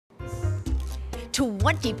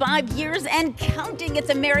25 years and counting. It's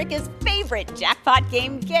America's favorite jackpot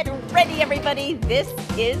game. Get ready, everybody. This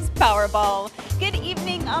is Powerball. Good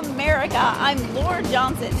evening, America. I'm Laura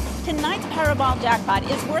Johnson. Tonight's Powerball jackpot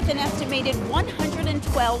is worth an estimated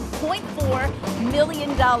 $112.4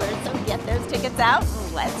 million. So get those tickets out.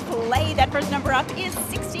 Let's play. That first number up is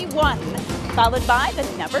 61, followed by the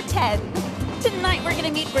number 10. Tonight, we're going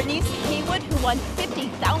to meet Bernice Haywood, who won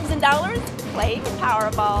 $50,000 playing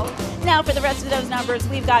Powerball. Now, for the rest of those numbers,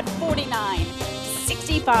 we've got 49,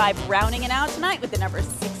 65, rounding it out tonight with the number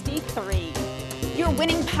 63. Your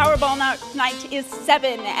winning Powerball tonight is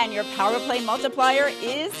 7, and your Power Play multiplier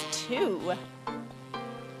is 2.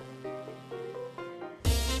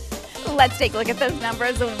 Let's take a look at those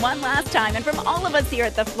numbers one last time. And from all of us here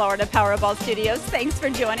at the Florida Powerball Studios, thanks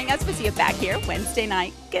for joining us. We'll see you back here Wednesday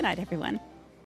night. Good night, everyone.